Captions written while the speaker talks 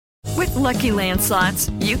With Lucky Land Slots,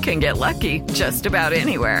 you can get lucky just about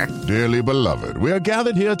anywhere. Dearly beloved, we are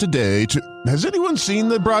gathered here today to... Has anyone seen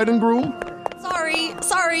the bride and groom?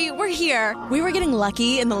 Sorry, we're here. We were getting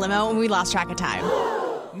lucky in the limo and we lost track of time.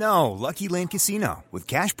 No, Lucky Land Casino, with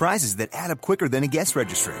cash prizes that add up quicker than a guest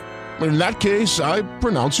registry. In that case, I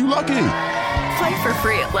pronounce you lucky. Play for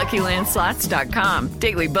free at LuckyLandSlots.com.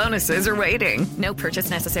 Daily bonuses are waiting. No purchase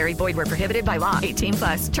necessary. Void where prohibited by law.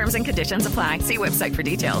 18+. Terms and conditions apply. See website for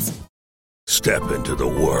details. Step into the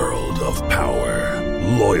world of power,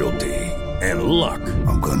 loyalty, and luck.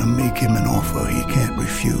 I'm gonna make him an offer he can't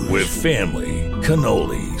refuse. With family,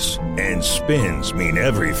 cannolis, and spins mean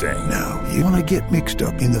everything. Now, you wanna get mixed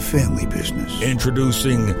up in the family business.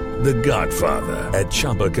 Introducing The Godfather at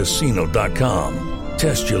ChumbaCasino.com.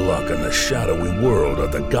 Test your luck in the shadowy world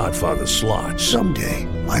of The Godfather slot. Someday,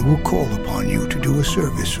 I will call upon you to do a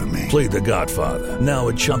service for me. Play The Godfather, now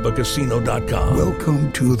at ChumbaCasino.com.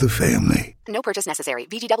 Welcome to the family. No purchase necessary.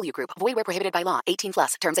 VGW Group. Void where prohibited by law.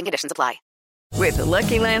 18+. Terms and conditions apply. With the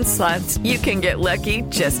Lucky Land Slots, you can get lucky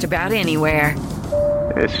just about anywhere.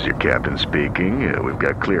 This is your captain speaking. We've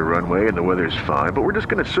got clear runway and the weather's fine, but we're just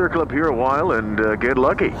going to circle up here a while and get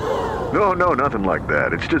lucky. No, nothing like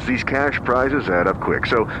that. It's just these cash prizes add up quick.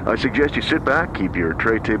 So I suggest you sit back, keep your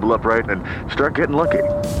tray table upright, and start getting lucky.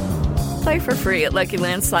 Play for free at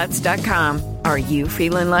LuckyLandSlots.com. Are you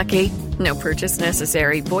feeling lucky? No purchase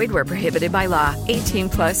necessary. Void where prohibited by law.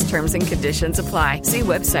 18+ terms and conditions apply. See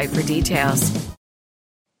website for details.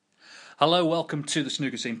 Hello, welcome to the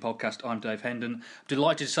Snooker Scene podcast. I'm Dave Hendon.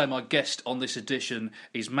 Delighted to say my guest on this edition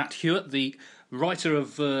is Matt Hewitt, the writer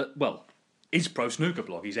of, his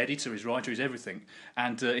ProSnookerBlog. He's editor, he's writer, he's everything.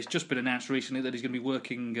 And it's just been announced recently that he's going to be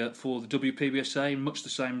working for the WPBSA in much the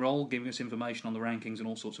same role, giving us information on the rankings and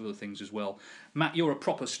all sorts of other things as well. Matt, you're a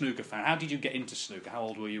proper snooker fan. How did you get into snooker? How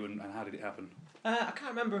old were you and how did it happen? I can't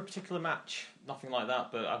remember a particular match, nothing like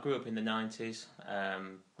that, but I grew up in the 90s. I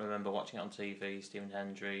remember watching it on TV, Stephen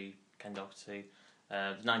Hendry, Ken Doherty.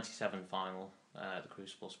 The 97 final, the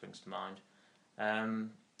Crucible springs to mind.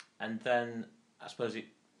 And then I suppose it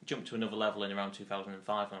jumped to another level in around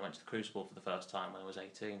 2005 when I went to the Crucible for the first time when I was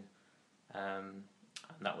 18. And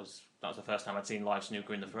that was the first time I'd seen live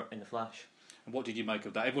snooker in the flesh. And what did you make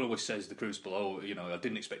of that? Everyone always says the Crucible, I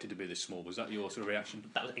didn't expect it to be this small. Was that your sort of reaction?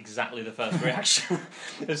 That was exactly the first reaction.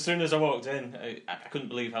 As soon as I walked in, I couldn't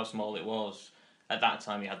believe how small it was. At that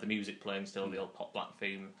time, you had the music playing still, the old Pop Black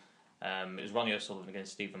theme. It was Ronnie O'Sullivan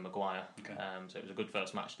against Stephen Maguire, okay. So it was a good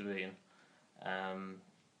first match to be in. And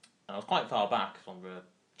I was quite far back on the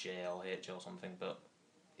J or H or something, but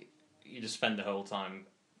you just spend the whole time.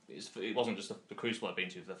 It wasn't just the Crucible I'd been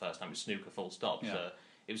to for the first time; it was snooker full stop. Yeah. So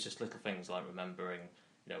it was just little things like remembering,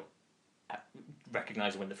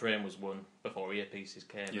 recognising when the frame was won before earpieces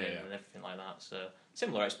came in and everything like that. So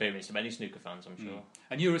similar experience to many snooker fans, I'm sure.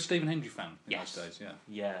 And you're a Stephen Hendry fan in those days, yeah?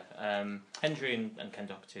 Yeah. Hendry and Ken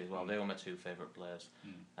Doherty as well. They were my two favourite players.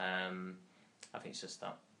 I think it's just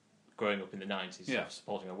that growing up in the 90s,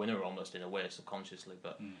 supporting a winner almost in a way subconsciously.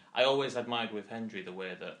 But I always admired with Hendry the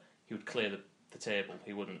way that he would clear the table.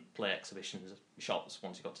 He wouldn't play exhibitions shots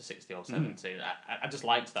once he got to 60 or 70. I just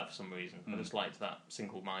liked that for some reason. I just liked that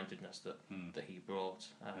single-mindedness that he brought.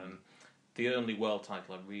 The only world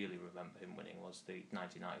title I really remember him winning was the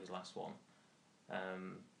 1990s last one.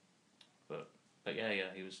 But yeah,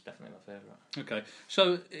 he was definitely my favourite. Okay,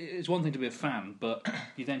 so it's one thing to be a fan, but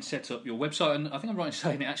you then set up your website, and I think I'm right in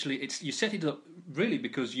saying it. Actually, you set it up really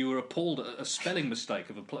because you were appalled at a spelling mistake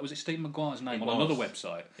of a player. Was it Steve Maguire's name on another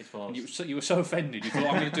website? It was. And you were so offended. You thought,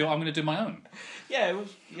 I'm going to do my own. Yeah, it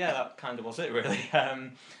was. Yeah, that kind of was it really.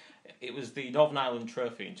 It was the Northern Ireland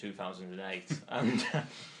Trophy in 2008, and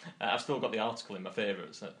I've still got the article in my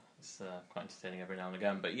favourites. It's quite entertaining every now and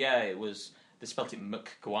again. But yeah, it was. They spelt it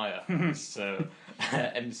McGuire, so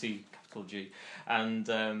MC capital G. And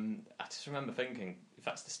I just remember thinking, if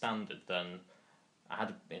that's the standard, then I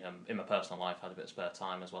had, in my personal life, I had a bit of spare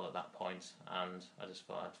time as well at that point, and I just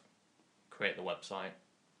thought I'd create the website,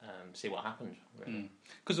 see what happened.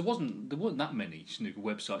 Because there weren't that many snooker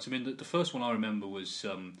websites. I mean, the first one I remember was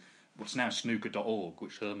what's now snooker.org,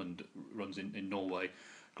 which Herman runs in Norway.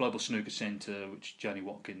 Global Snooker Centre, which Janie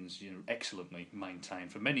Watkins excellently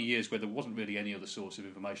maintained for many years, where there wasn't really any other source of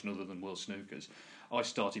information other than World Snookers. I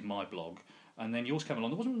started my blog, and then yours came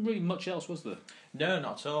along. There wasn't really much else, was there? No,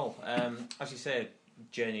 not at all. As you say,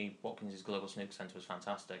 Janie Watkins' Global Snooker Centre was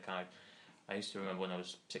fantastic. I used to remember when I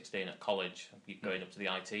was 16 at college, going up to the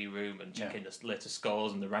IT room and checking the latest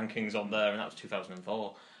scores and the rankings on there, and that was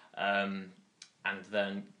 2004. And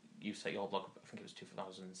then you set your blog up, I think it was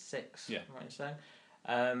 2006, right in saying?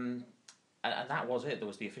 And that was it. There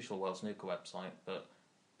was the official World Snooker website, but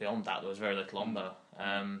beyond that, there was very little on there.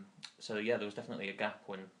 So yeah, there was definitely a gap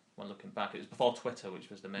when looking back. It was before Twitter, which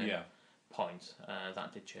was the main point.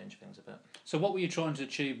 That did change things a bit. So what were you trying to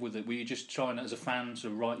achieve with it? Were you just trying, as a fan, to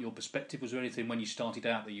write your perspective? Was there anything when you started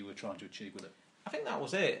out that you were trying to achieve with it? I think that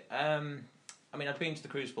was it. I mean, I'd been to the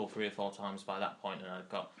Crucible 3 or 4 times by that point, and I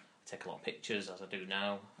take a lot of pictures, as I do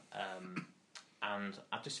now. And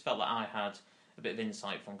I just felt that I had a bit of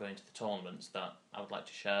insight from going to the tournaments that I would like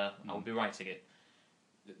to share. I would be writing it.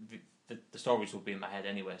 The stories would be in my head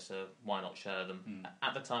anyway, so why not share them?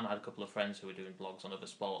 At the time, I had a couple of friends who were doing blogs on other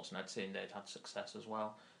sports, and I'd seen they'd had success as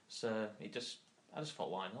well. So I just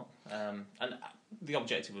thought, why not? And the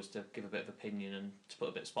objective was to give a bit of opinion and to put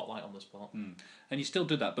a bit of spotlight on the sport. And you still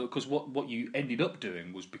did that, but because what you ended up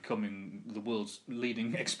doing was becoming the world's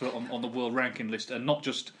leading expert on the world ranking list, and not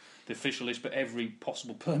just the official list, but every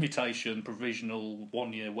possible permutation, provisional,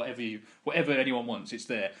 1 year, whatever anyone wants, it's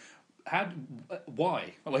there.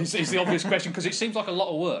 Why? Well, it's the obvious question, because it seems like a lot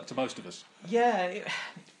of work to most of us. Yeah,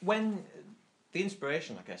 when the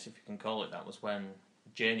inspiration, I guess, if you can call it that, was when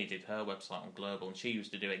Janie did her website on Global, and she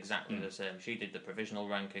used to do exactly the same. She did the provisional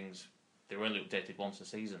rankings. They were only updated once a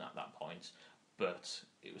season at that point, but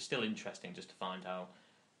it was still interesting just to find out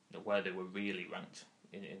where they were really ranked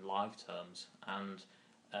in live terms. And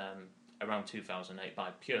around 2008, by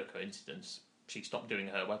pure coincidence, she stopped doing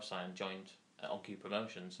her website and joined On-Cue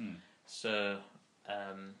Promotions. So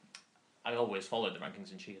I always followed the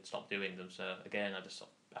rankings, and she had stopped doing them. So again,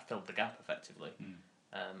 I filled the gap effectively,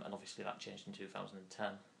 and obviously that changed in 2010.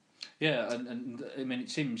 Yeah, and I mean, it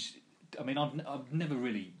seems. I mean, I've never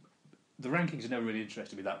really. The rankings have never really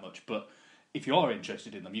interested me that much, but if you are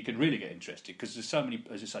interested in them, you can really get interested, because there's so many,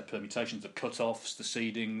 as I say, permutations, the cut-offs, the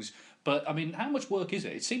seedings. But I mean, how much work is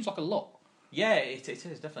it? It seems like a lot. Yeah, it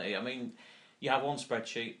is definitely. I mean, you have one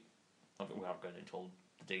spreadsheet. We aren't going into all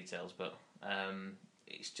the details, but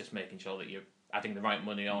it's just making sure that you're adding the right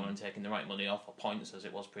money on and taking the right money off, or points as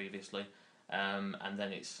it was previously. And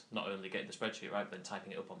then it's not only getting the spreadsheet right, but then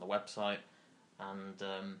typing it up on the website. And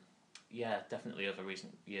yeah, definitely over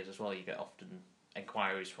recent years as well, you get often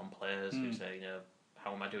inquiries from players who say,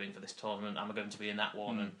 how am I doing for this tournament? Am I going to be in that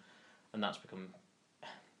one? And that's become.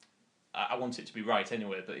 I want it to be right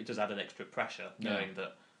anyway, but it does add an extra pressure knowing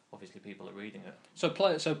that obviously people are reading it. So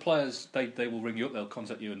players, they will ring you up, they'll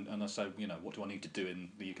contact you, and they'll say, what do I need to do in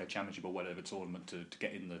the UK Championship or whatever tournament to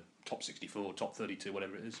get in the top 64, top 32,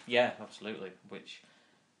 whatever it is? Yeah, absolutely. Which,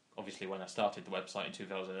 obviously, when I started the website in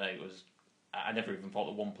 2008, I never even thought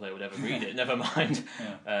that one player would ever read it. Never mind,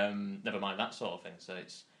 never mind that sort of thing. So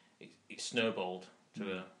it snowballed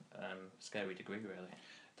to a scary degree, really.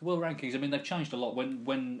 The world rankings, I mean, they've changed a lot.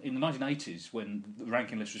 When in the 1980s, when the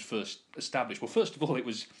ranking list was first established, well, first of all, it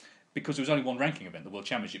was because there was only one ranking event, the World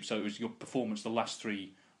Championship, so it was your performance the last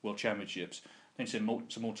 3 World Championships. Then some more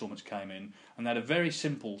tournaments came in, and they had a very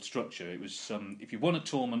simple structure. It was if you won a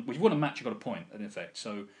tournament, if you won a match, you got a point, in effect.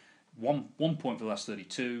 So one point for the last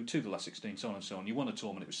 32, 2 for the last 16, so on and so on. You won a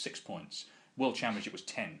tournament, it was 6 points. World Championship was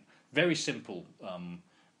 10. Very simple.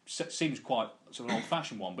 Seems quite sort of an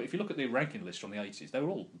old-fashioned one, but if you look at the ranking list from the 80s, they were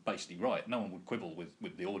all basically right. No one would quibble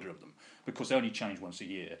with the order of them, because they only changed once a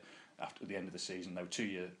year after the end of the season. They were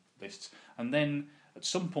 2-year lists, and then at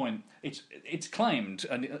some point, it's claimed,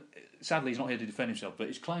 and sadly he's not here to defend himself, but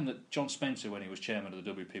it's claimed that John Spencer, when he was chairman of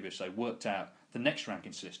the WPBSA, worked out the next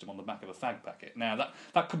ranking system on the back of a fag packet. Now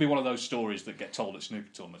that could be one of those stories that get told at snooker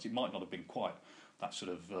tournaments. It might not have been quite that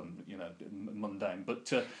sort of mundane,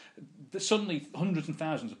 but suddenly hundreds and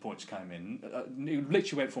thousands of points came in. It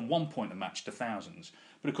literally went from 1 point a match to thousands.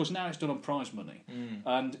 But of course now it's done on prize money,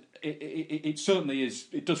 and it certainly is.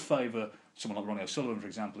 It does favour someone like Ronnie O'Sullivan, for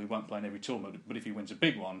example, who won't play in every tournament. But if he wins a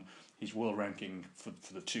big one, his world ranking for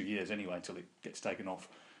the 2 years anyway, until it gets taken off,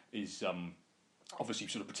 is obviously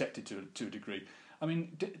sort of protected to a degree. I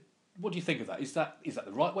mean. What do you think of that? Is that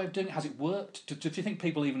the right way of doing it? Has it worked? Do you think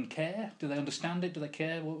people even care? Do they understand it? Do they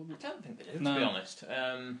care? I don't think they do, to be honest.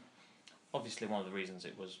 Obviously, one of the reasons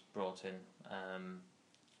it was brought in,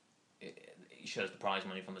 it shows the prize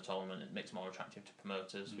money from the tournament. It makes it more attractive to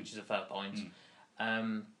promoters, which is a fair point.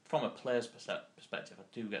 From a player's perspective, I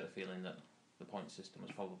do get the feeling that the point system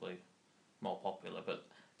was probably more popular. But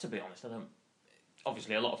to be honest,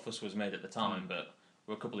 obviously, a lot of fuss was made at the time, but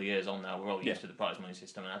we're a couple of years on now. We're all used to the prize money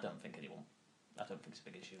system, and I don't think it's a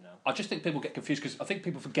big issue now. I just think people get confused because I think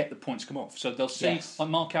people forget the points come off. So they'll see, like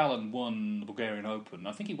Mark Allen won the Bulgarian Open.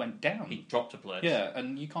 I think he went down. He dropped a place. Yeah,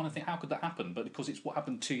 and you kind of think, how could that happen? But because it's what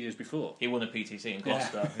happened 2 years before. He won a PTC in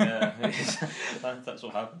Gloucester. Yeah, that's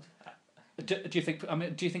what happened.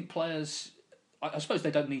 Do you think players I suppose they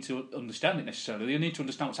don't need to understand it necessarily. They need to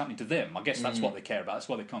understand what's happening to them. I guess that's what they care about. That's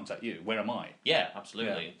why they contact you. Where am I? Yeah,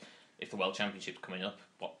 absolutely. Yeah. If the World Championship's coming up,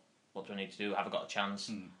 what do I need to do? Have I got a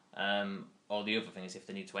chance? Or the other thing is if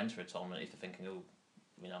they need to enter a tournament, if they're thinking,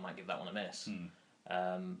 I might give that one a miss.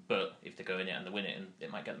 But if they go in it and they win it, and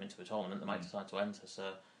it might get them into a tournament, they might decide to enter.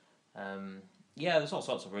 So, there's all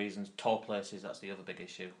sorts of reasons. Tour places, that's the other big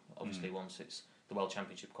issue. Obviously, once it's the World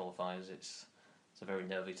Championship qualifiers, it's a very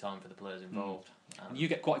nervy time for the players involved. You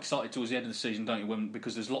get quite excited towards the end of the season, don't you?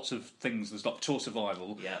 Because there's lots of things. There's like Tour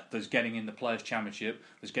Survival. Yeah. There's getting in the Players' Championship.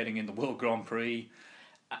 There's getting in the World Grand Prix.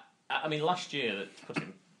 I mean, last year, to put it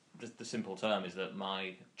in the simple term, is that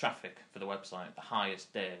my traffic for the website, the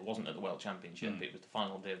highest day, wasn't at the World Championship. It was the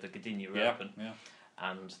final day of the Gdynia Open. Yeah.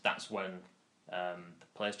 And that's when the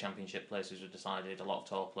Players' Championship places were decided, a lot of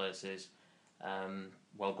Tour places,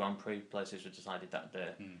 World Grand Prix places were decided that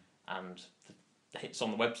day. And the hits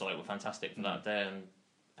on the website were fantastic for that day, and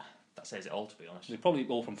that says it all, to be honest. They're probably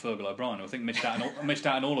all from Fergal O'Brien, who I think missed out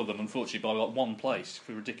on all of them, unfortunately, by like one place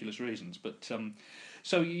for ridiculous reasons. But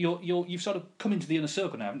so you've sort of come into the inner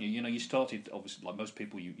circle now, haven't you? You started, obviously, like most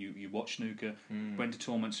people, you watch snooker, went to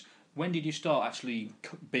tournaments. When did you start actually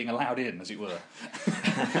being allowed in, as it were?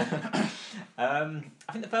 I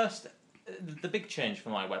think the big change for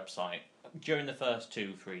my website, during the first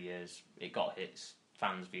 2-3 years, it got hits.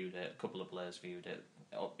 Fans viewed it, a couple of players viewed it.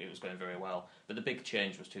 It was going very well. But the big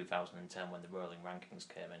change was 2010 when the rolling rankings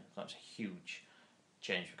came in. That was a huge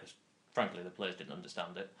change because, frankly, the players didn't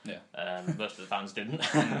understand it. Yeah. Most of the fans didn't.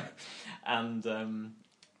 And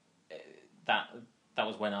that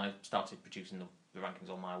was when I started producing the rankings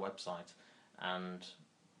on my website. And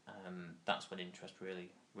that's when interest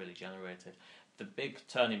really generated. The big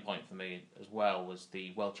turning point for me as well was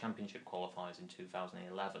the World Championship qualifiers in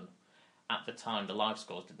 2011. At the time, the live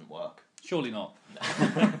scores didn't work. Surely not.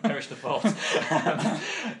 Perish the thought.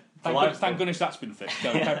 Thank goodness that's been fixed.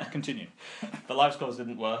 Continue. The live scores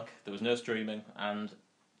didn't work. There was no streaming, and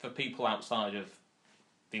for people outside of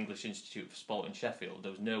the English Institute for Sport in Sheffield,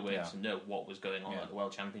 there was no way to know what was going on at the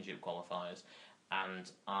World Championship qualifiers. And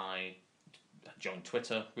I joined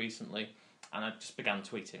Twitter recently, and I just began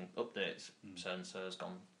tweeting updates. So and so has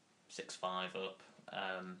gone 6-5 up,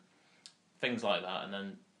 things like that, and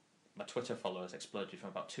then my Twitter followers exploded from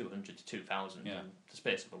about 200 to 2,000 in the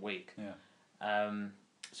space of a week.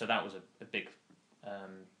 So that was a big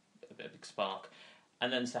spark.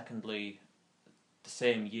 And then secondly, the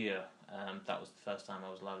same year, that was the first time I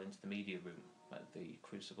was allowed into the media room at the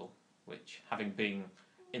Crucible, which, having been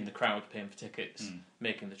in the crowd paying for tickets,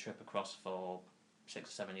 making the trip across for 6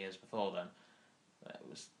 or 7 years before then, it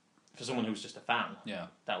was, for someone who was just a fan,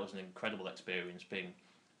 that was an incredible experience, being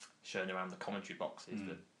shown around the commentary boxes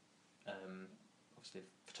that obviously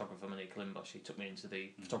photographer Monique Limbosh, she took me into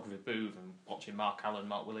the photography booth and watching Mark Allen,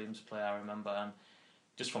 Mark Williams play, I remember, and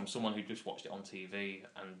just from someone who just watched it on TV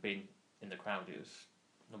and being in the crowd, it was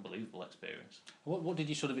an unbelievable experience. What did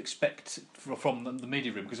you sort of expect from the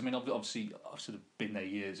media room? Because I mean, obviously I've sort of been there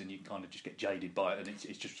years and you kind of just get jaded by it and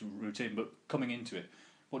it's just routine, but coming into it,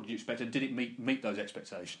 what did you expect, and did it meet those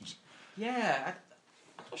expectations? Yeah,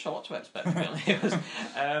 I'm not sure what to expect, to be honest. It was,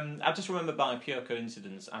 I just remember by pure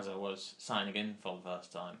coincidence, as I was signing in for the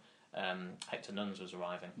first time, Hector Nuns was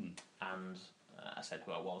arriving, and I said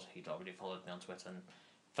who I was. He'd already followed me on Twitter, and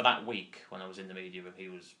for that week, when I was in the media room, he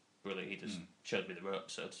was brilliant. He just showed me the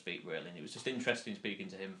ropes, so to speak, really, and it was just interesting speaking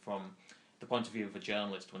to him from the point of view of a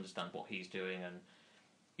journalist to understand what he's doing,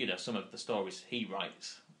 and some of the stories he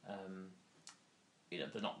writes,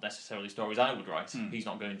 they're not necessarily stories I would write. He's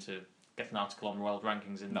not going to get an article on world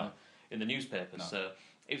rankings in the newspapers. No. So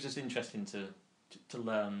it was just interesting to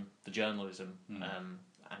learn the journalism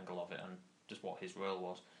angle of it and just what his role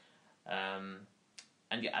was.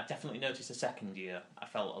 And I definitely noticed the second year I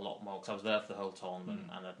felt a lot more, because I was there for the whole tournament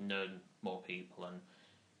and I'd known more people and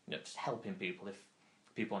just helping people. If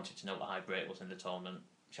people wanted to know what the high break was in the tournament,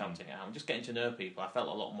 shouting it out and just getting to know people, I felt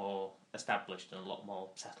a lot more established and a lot more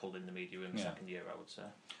settled in the media room second year, I would say.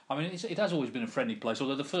 I mean, it has always been a friendly place,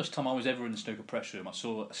 although the first time I was ever in the snooker press room, I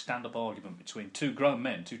saw a stand-up argument between two grown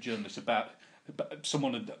men, two journalists, about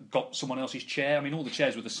someone had got someone else's chair. I mean, all the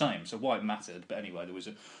chairs were the same, so why it mattered. But anyway, there was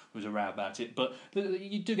a row about it. But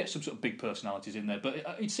you do get some sort of big personalities in there. But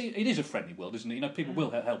it is a friendly world, isn't it? People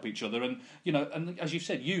will help each other, and and as you've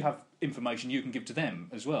said, you have information you can give to them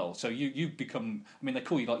as well. So you become. I mean, they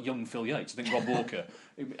call you like young Phil Yates. I think Rob Walker.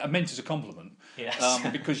 Meant as a compliment. Yes.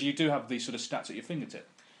 Because you do have these sort of stats at your fingertip.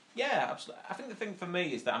 Yeah, absolutely. I think the thing for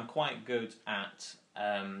me is that I'm quite good at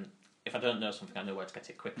if I don't know something, I know where to get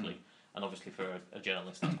it quickly. And obviously for a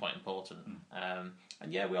journalist, that's quite important. And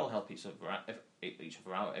we all help each other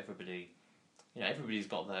out. Everybody everybody's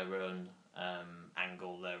got their own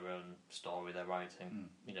angle, their own story, their writing.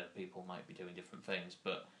 People might be doing different things,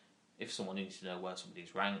 but if someone needs to know where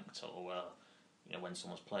somebody's ranked or where, when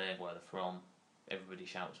someone's playing, where they're from, everybody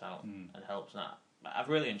shouts out and helps. And I've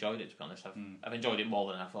really enjoyed it, to be honest. I've enjoyed it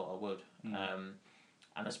more than I thought I would.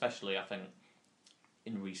 And especially, I think,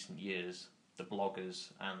 in recent years, the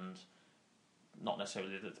bloggers and not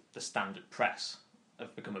necessarily the standard press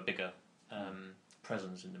have become a bigger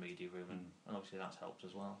presence in the media room, and obviously that's helped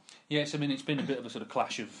as well. Yes, I mean, it's been a bit of a sort of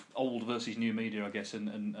clash of old versus new media, I guess,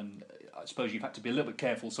 and I suppose you've had to be a little bit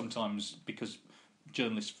careful sometimes because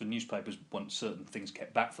journalists for newspapers want certain things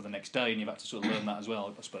kept back for the next day, and you've had to sort of learn that as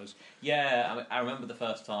well, I suppose. Yeah, I remember the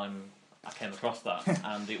first time I came across that,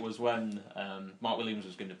 and it was when Mark Williams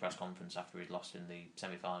was giving a press conference after he'd lost in the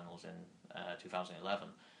semi-finals in 2011,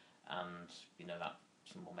 and that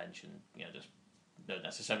someone mentioned, just don't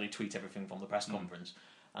necessarily tweet everything from the press conference,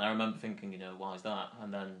 and I remember thinking, why is that?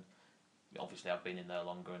 And then obviously I've been in there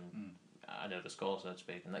longer, and I know the score, so to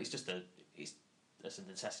speak, and it's a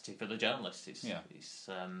necessity for the journalists. It's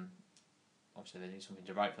obviously they need something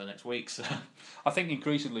to write for the next week. So I think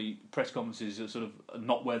increasingly press conferences are sort of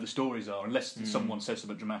not where the stories are, unless someone says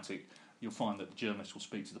something dramatic. You'll find that the journalists will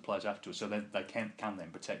speak to the players afterwards, so they can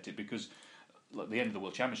then protect it, because at the end of the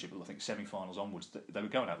World Championship, I think semi-finals onwards, they were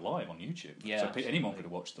going out live on YouTube, so anyone could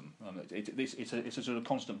have watched them. It's a sort of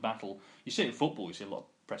constant battle. You see it in football, you see a lot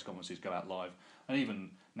of press conferences go out live, and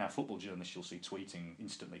even now football journalists you'll see tweeting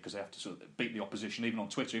instantly because they have to sort of beat the opposition, even on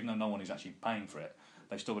Twitter, even though no one is actually paying for it.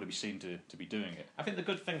 They've still got to be seen to be doing it. I think the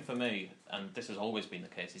good thing for me, and this has always been the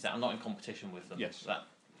case, is that I'm not in competition with them. Yes. That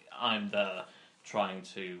I'm there trying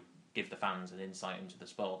to give the fans an insight into the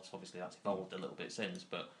sport. Obviously that's evolved a little bit since,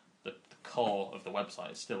 but the core of the website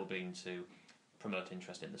has still been to promote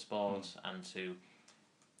interest in the sport and to,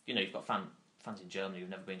 you've got fans in Germany who've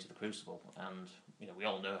never been to the Crucible, and we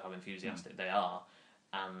all know how enthusiastic they are,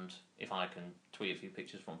 and if I can tweet a few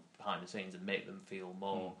pictures from behind the scenes and make them feel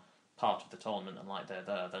more part of the tournament and like they're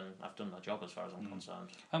there, then I've done my job as far as I'm concerned.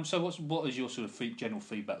 So what is your sort of general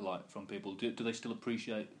feedback like from people? Do they still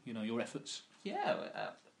appreciate your efforts? Yeah,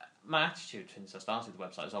 my attitude since I started the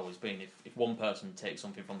website has always been if one person takes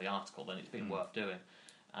something from the article, then it's been worth doing,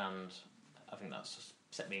 and I think that's just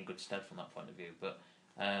set me in good stead from that point of view. But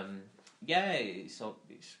it's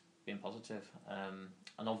been positive,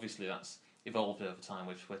 and obviously that's evolved over time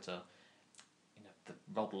with Twitter. The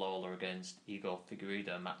Rod Lawler against Igor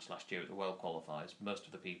Figueiredo match last year at the World Qualifiers, most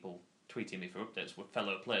of the people tweeting me for updates were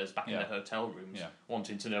fellow players back in their hotel rooms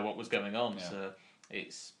wanting to know what was going on. Yeah. So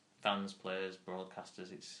it's fans, players,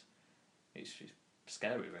 broadcasters. It's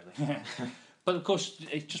scary, really. But of course,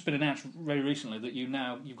 it's just been announced very recently that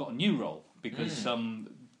you've got a new role, because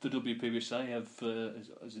the WPBSA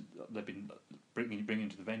they've been bringing you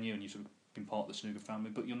to the venue, and you've sort of been part of the snooker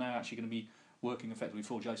family. But you're now actually going to be working effectively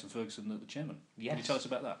for Jason Ferguson, the chairman. Yes. Can you tell us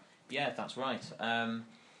about that? Yeah, that's right.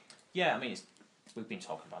 We've been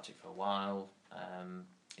talking about it for a while.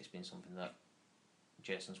 It's been something that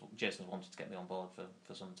Jason's wanted to get me on board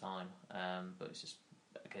for some time, but it's just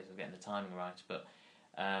a case of getting the timing right. But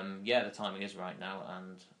the timing is right now,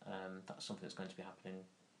 and that's something that's going to be happening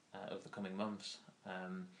over the coming months.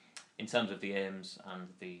 In terms of the aims and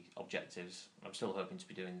the objectives, I'm still hoping to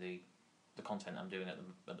be doing the content I'm doing at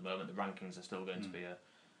the moment. The rankings are still going to be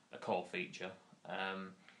a core feature,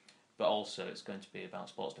 but also it's going to be about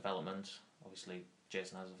sports development. Obviously,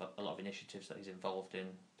 Jason has a lot of initiatives that he's involved in,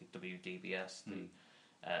 the WDBS,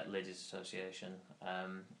 the Ladies Association,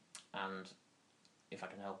 and if I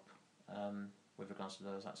can help with regards to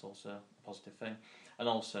those, that's also a positive thing. And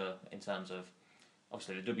also in terms of,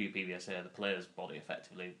 obviously the WPBSA, the players' body,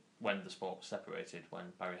 effectively, when the sport was separated, when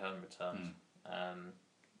Barry Hearn returned,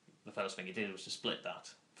 the first thing he did was to split that,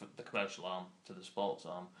 for the commercial arm to the sports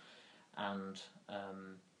arm, and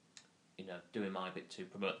doing my bit to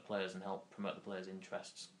promote the players and help promote the players'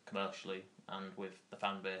 interests commercially and with the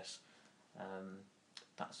fan base.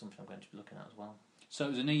 That's something I'm going to be looking at as well. So it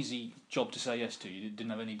was an easy job to say yes to. You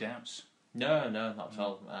didn't have any doubts? No, not at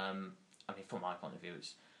all. From my point of view,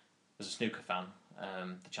 as a snooker fan,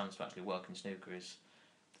 the chance to actually work in snooker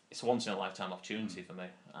it's a once in a lifetime opportunity for me.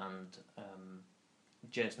 And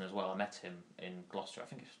Jason as well. I met him in Gloucester. I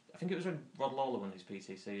think it was when Rod Lawler won his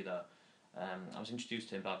PTC there. I was introduced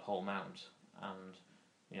to him by Paul Mount, and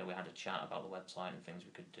we had a chat about the website and things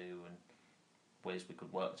we could do and ways we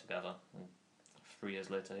could work together. And 3 years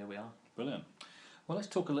later, here we are. Brilliant. Well, let's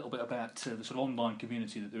talk a little bit about the sort of online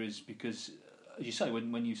community that there is, because, as you say,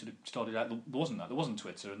 when you sort of started out, there wasn't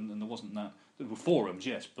Twitter, and there wasn't that. There were forums,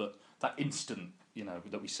 yes, but that instant,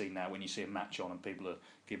 that we see now when you see a match on and people are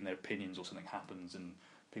giving their opinions or something happens, and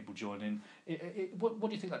people join in. What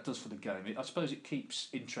do you think that does for the game? I suppose it keeps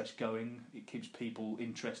interest going. It keeps people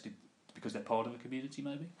interested because they're part of a community,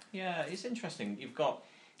 maybe? Yeah, it's interesting. You've got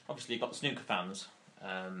the snooker fans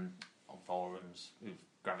on forums who've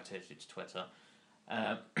gravitated to Twitter.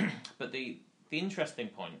 But the interesting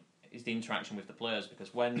point is the interaction with the players,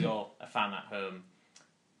 because when you're a fan at home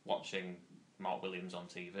watching Mark Williams on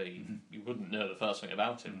TV, you wouldn't know the first thing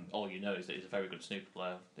about him. All you know is that he's a very good snooker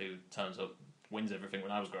player who turns up, wins everything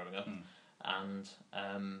when I was growing up, and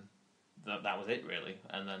that was it really.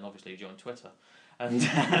 And then obviously he joined Twitter, and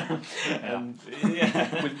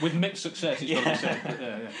with mixed success, he's got to say.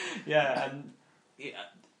 And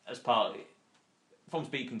as part from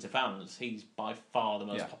speaking to fans, he's by far the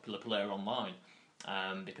most popular player online,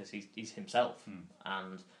 because he's himself,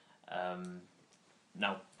 and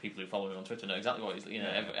now people who follow him on Twitter know exactly what he's,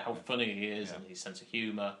 how funny he is and his sense of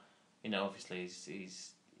humour. Obviously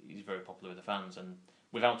he's very popular with the fans, and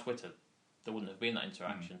without Twitter, there wouldn't have been that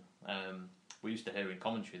interaction. We used to hear in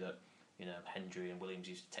commentary that Hendry and Williams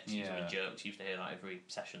used to text each other jokes. You used to hear that every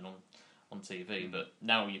session on TV, but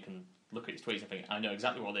now you can look at his tweets and think, I know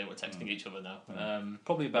exactly what they were texting each other now.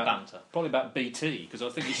 Probably about BT, because I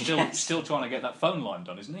think he's still trying to get that phone line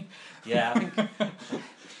done, isn't he? Yeah, I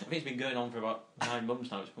think it's been going on for about 9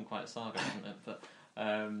 months now. It's become quite a saga, hasn't it? But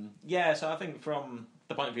so I think from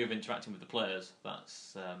the point of view of interacting with the players,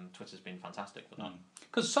 that's Twitter's been fantastic for that.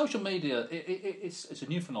 Because social media, it's a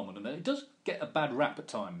new phenomenon. It does get a bad rap at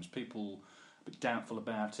times. People a bit doubtful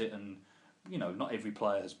about it, and not every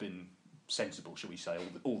player has been sensible, shall we say,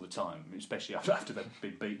 all the time, especially after they've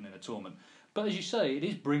been beaten in a tournament. But as you say, it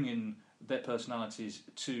is bringing their personalities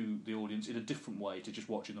to the audience in a different way to just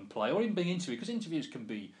watching them play, or even being interviewed, because interviews can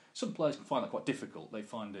be, some players can find that quite difficult. They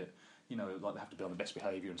find it, like they have to be on the best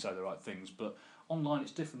behaviour and say the right things, but online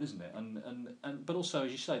it's different, isn't it? And but also,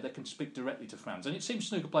 as you say, they can speak directly to fans, and it seems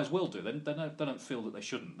snooker players will do. They don't feel that they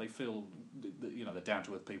shouldn't. They feel that, they're down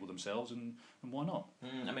to earth people themselves, and why not?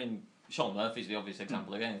 I mean, Sean Murphy's the obvious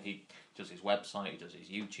example again. He does his website, he does his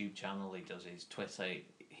YouTube channel, he does his Twitter.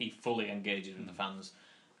 He fully engages with the fans.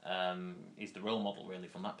 He's the role model really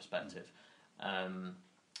from that perspective.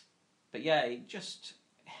 But yeah, it just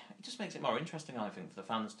makes it more interesting, I think, for the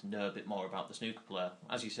fans to know a bit more about the snooker player.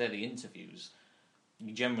 As you say, the interviews,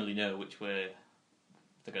 you generally know which way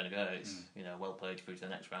they're going to go. It's well played through to the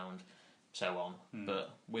next round, so on.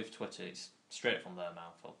 But with Twitter, it's straight from their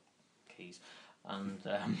mouth, or keys, and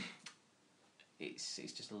it's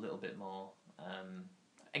just a little bit more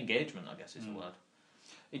engagement, I guess is the word.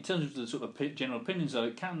 In terms of the sort of general opinions, though,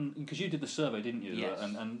 it can, because you did the survey, didn't you? Yes.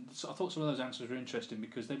 And so I thought some of those answers were interesting,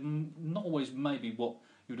 because they're not always maybe what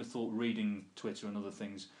you would have thought reading Twitter and other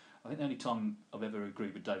things. I think the only time I've ever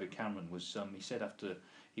agreed with David Cameron was he said after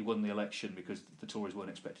he won the election, because the Tories weren't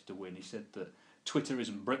expected to win, he said that Twitter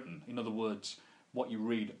isn't Britain. In other words, what you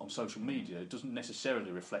read on social media doesn't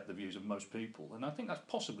necessarily reflect the views of most people. And I think that's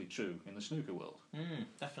possibly true in the snooker world.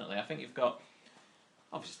 Definitely. I think you've got,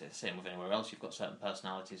 obviously the same with anywhere else, you've got certain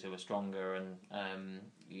personalities who are stronger, and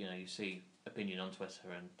you see opinion on Twitter,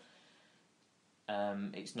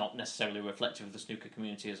 and it's not necessarily reflective of the snooker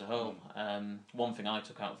community as a whole. One thing I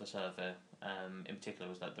took out of the survey in particular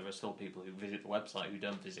was that there are still people who visit the website who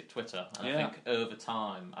don't visit Twitter, and I think over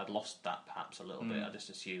time I'd lost that perhaps a little bit. I just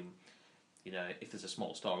assume if there's a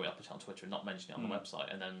small story, I'll put it on Twitter and not mention it on the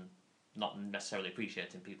website, and then not necessarily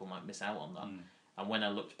appreciating people might miss out on that. And when I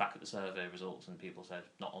looked back at the survey results and people said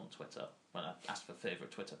not on Twitter, when I asked for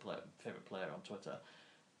favourite player on Twitter,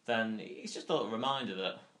 then it's just a little reminder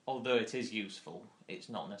that although it is useful, it's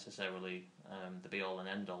not necessarily the be all and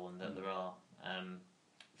end all, and that there are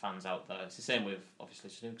fans out there. It's the same with obviously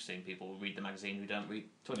snooker scene. People who read the magazine who don't read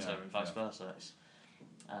Twitter, and vice versa.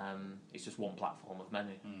 It's just one platform of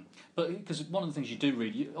many. But because one of the things you do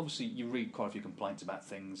read, you read quite a few complaints about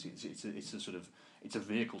things. It's a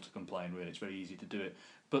vehicle to complain, really. It's very easy to do it.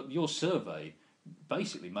 But your survey,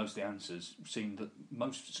 basically, most of the answers seemed that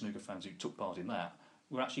most snooker fans who took part in that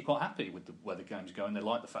were actually quite happy with the way the game's going. They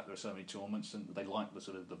like the fact there are so many tournaments, and they like the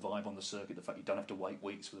sort of the vibe on the circuit, the fact you don't have to wait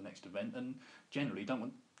weeks for the next event, and generally don't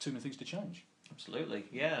want too many things to change. Absolutely,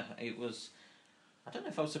 yeah. It was. I don't know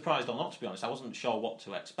if I was surprised or not, to be honest. I wasn't sure what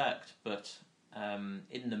to expect, but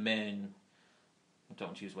in the main, I don't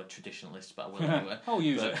want to use the word traditionalist, but I will anyway. I'll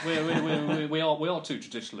use it. We are two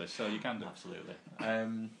traditionalists, so you can do. Absolutely.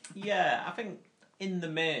 I think in the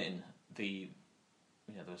main, there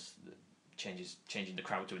was changing the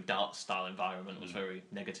crowd to a darts style environment was very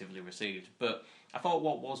negatively received. But I thought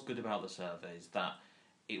what was good about the survey is that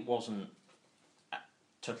it wasn't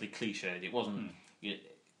totally cliched. It wasn't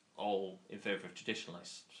all in favour of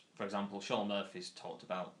traditionalists. for example, Sean Murphy's talked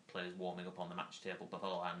about players warming up on the match table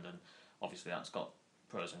beforehand, and obviously that's got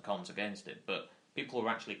pros and cons against it, but people were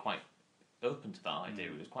actually quite open to that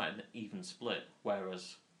idea. It was quite an even split,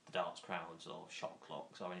 whereas the darts crowds or shot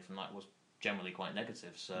clocks or anything like that was generally quite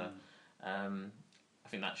negative. So I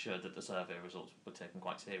think that showed that the survey results were taken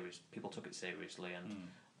quite serious. People took it seriously, and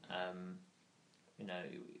you know,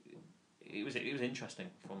 it was interesting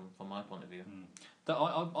from my point of view.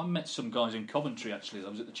 I met some guys in Coventry actually. I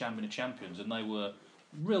was at the Champion of Champions, and they were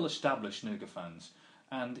real established snooker fans.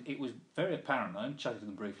 And it was very apparent, I only chatted to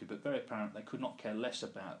them briefly, but very apparent they could not care less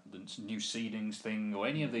about the new seedings thing or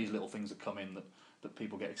any of these little things that come in that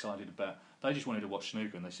people get excited about. They just wanted to watch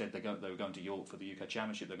snooker, and they said they were going to York for the UK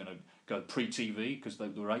Championship. They're going to go pre-TV because there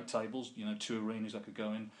were 8 tables, 2 arenas they could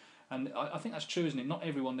go in. And I think that's true, isn't it? Not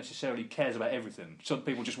everyone necessarily cares about everything. Some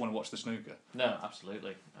people just want to watch the snooker. No,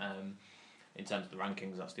 absolutely. In terms of the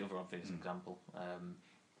rankings, that's the other obvious example.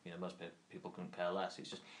 Most people couldn't care less. It's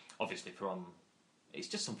just, obviously, it's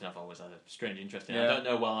just something I've always had a strange interest in. I don't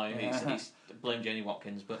know why. It's blame Jenny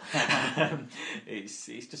Watkins, but it's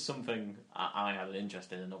just something I had an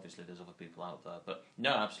interest in, and obviously there's other people out there. But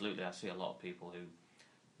no, absolutely, I see a lot of people who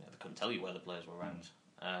they couldn't tell you where the players were ranked.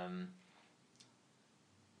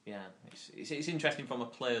 It's interesting from a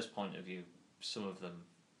player's point of view. Some of them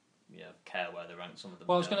care where they're ranked, some of them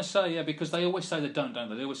Well, I was going to say, because they always say they don't they?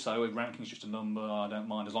 They always say, ranking's just a number, I don't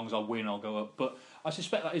mind, as long as I win, I'll go up. But I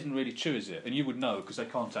suspect that isn't really true, is it? And you would know, because they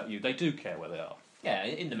contact you. They do care where they are. Yeah,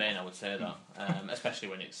 in the main, I would say that. Especially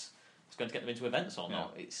when it's going to get them into events or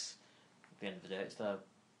not. It's, at the end of the day, it's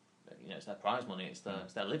their prize money, it's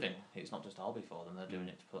their living. It's not just a hobby for them. They're doing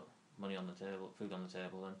it to put money on the table, food on the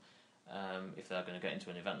table, and if they're going to get into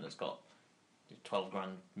an event that's got 12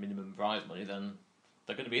 grand minimum prize money, then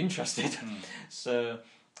they're going to be interested. So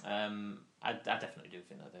I definitely do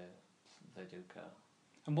think that they do care.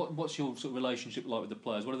 And what's your sort of relationship like with the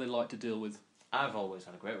players? What do they like to deal with? I've always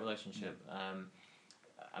had a great relationship.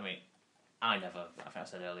 I think I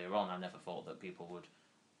said earlier on, I never thought that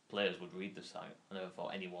players would read the site. I never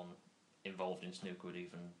thought anyone involved in snooker would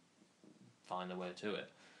even find their way to it.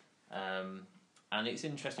 And it's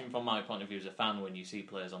interesting from my point of view as a fan when you see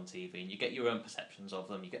players on TV and you get your own perceptions of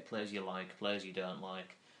them. You get players you like, players you don't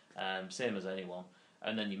like, same as anyone.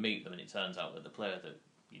 And then you meet them and it turns out that the player that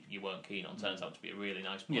you weren't keen on turns out to be a really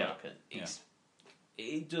nice bloke.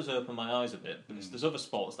 It does open my eyes a bit because there's other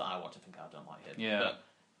sports that I watch and think I don't like him. But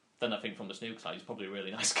then I think from the snooker side he's probably a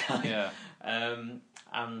really nice guy. And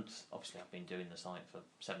obviously I've been doing the site for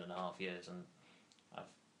 7.5 years and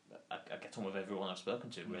I get on with everyone I've spoken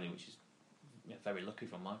to really, which is very lucky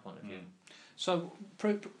from my point of view. So,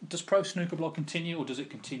 does ProSnookerBlog continue, or does it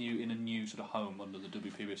continue in a new sort of home under the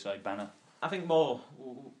WPBSA banner? I think more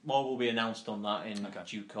will be announced on that in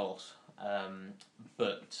due course.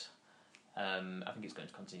 But I think it's going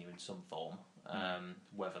to continue in some form.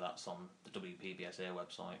 Whether that's on the WPBSA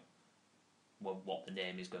website, what the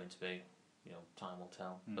name is going to be, time will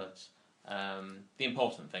tell. But the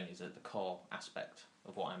important thing is that the core aspect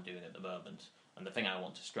of what I'm doing at the moment, and the thing I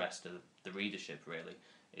want to stress to the readership really,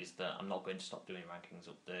 is that I'm not going to stop doing rankings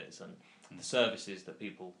updates, and the services that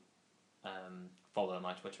people follow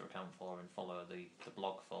my Twitter account for and follow the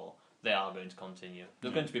blog for, they are going to continue.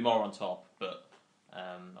 There's going to be more on top, but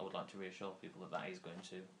I would like to reassure people that is going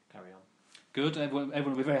to carry on. Good. Everyone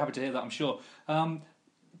will be very happy to hear that, I'm sure. Are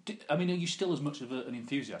you still as much of an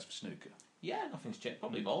enthusiast for snooker? Yeah, nothing's changed.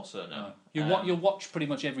 Probably more so now. You'll watch pretty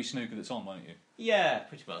much every snooker that's on, won't you? Yeah,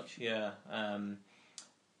 pretty much. Yeah,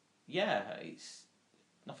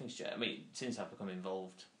 nothing's changed. Since I've become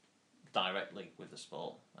involved directly with the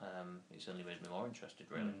sport, it's only made me more interested.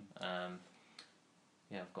 Really.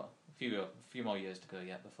 I've got a few more years to go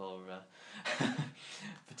yet before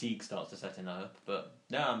fatigue starts to set in. I hope, but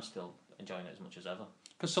no, I'm still enjoying it as much as ever.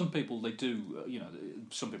 Because some people, they do,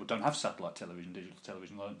 some people don't have satellite television, digital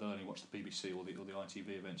television. They'll only watch the BBC or the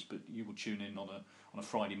ITV events. But you will tune in on a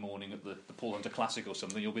Friday morning at the Paul Hunter Classic or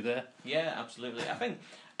something. You'll be there. Yeah, absolutely.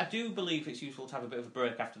 I do believe it's useful to have a bit of a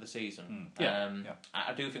break after the season.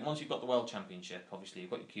 I do think once you've got the World Championship, obviously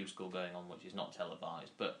you've got your Q School going on, which is not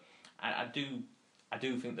televised. But I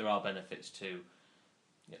do think there are benefits to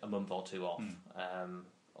a month or two off,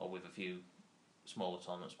 or with a few smaller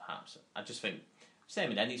tournaments perhaps. I just think, same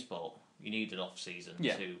in any sport, you need an off season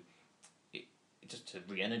to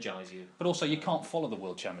re-energise you. But also, you can't follow the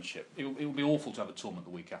World Championship. It would be awful to have a tournament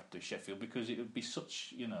the week after Sheffield because it would be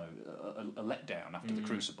such a letdown after the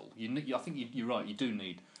Crucible. I think you're right. You do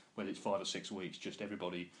need, whether it's 5 or 6 weeks, just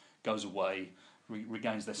everybody goes away,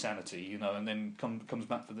 regains their sanity, and then comes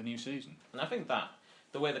back for the new season. And I think that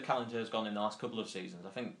the way the calendar has gone in the last couple of seasons, I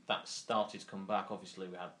think that started to come back. Obviously,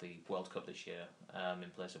 we had the World Cup this year in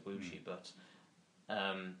place of Wuxi, but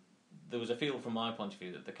there was a feel from my point of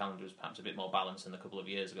view that the calendar was perhaps a bit more balanced than a couple of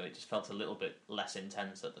years ago. It just felt a little bit less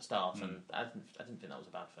intense at the start, and I didn't think that was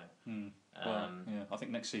a bad thing. I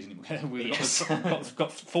think next season we've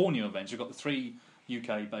got 4 new events. We've got the 3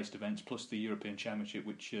 UK-based events plus the European Championship,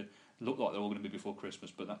 which look like they're all going to be before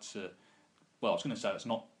Christmas, but that's... Well, I was going to say that's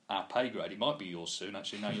not our pay grade. It might be yours soon,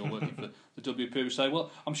 actually, now you're working for the WPO. So,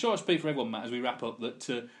 well, I'm sure I speak for everyone, Matt, as we wrap up,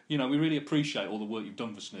 that, we really appreciate all the work you've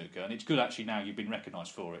done for snooker, and it's good, actually, now you've been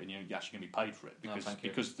recognised for it, and you're actually going to be paid for it,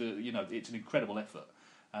 because it's an incredible effort,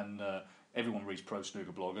 and everyone reads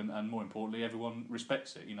ProSnookerBlog, and more importantly, everyone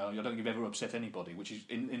respects it. I don't think you've ever upset anybody, which is,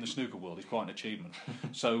 in the snooker world, is quite an achievement.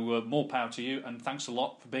 So, more power to you, and thanks a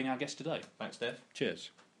lot for being our guest today. Thanks, Dave.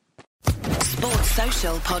 Cheers. Sports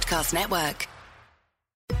Social Podcast Network.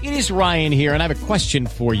 It is Ryan here, and I have a question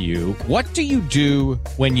for you. What do you do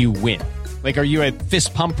when you win? Like, are you a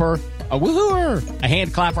fist pumper, a woohooer, a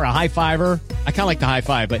hand clapper, a high fiver? I kind of like the high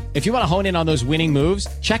five, but if you want to hone in on those winning moves,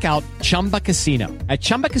 check out Chumba Casino. At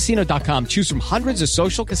ChumbaCasino.com, choose from hundreds of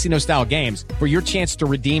social casino-style games for your chance to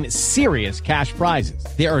redeem serious cash prizes.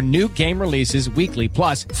 There are new game releases weekly,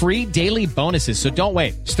 plus free daily bonuses, so don't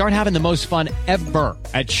wait. Start having the most fun ever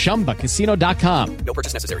at ChumbaCasino.com. No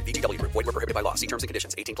purchase necessary. VGW Group. Void where prohibited by law. See terms and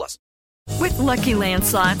conditions. 18+. With Lucky Land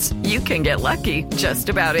Slots, you can get lucky just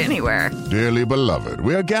about anywhere. Dearly beloved,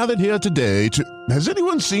 we are gathered here today to... Has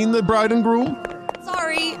anyone seen the bride and groom?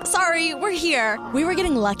 Sorry, we're here. We were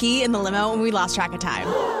getting lucky in the limo and we lost track of time.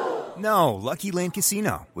 No, Lucky Land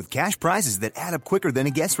Casino, with cash prizes that add up quicker than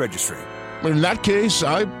a guest registry. In that case,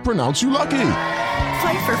 I pronounce you lucky.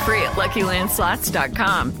 Play for free at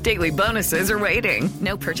LuckyLandSlots.com. Daily bonuses are waiting.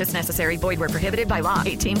 No purchase necessary. Void where prohibited by law.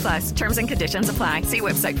 18+. Terms and conditions apply. See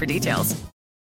website for details.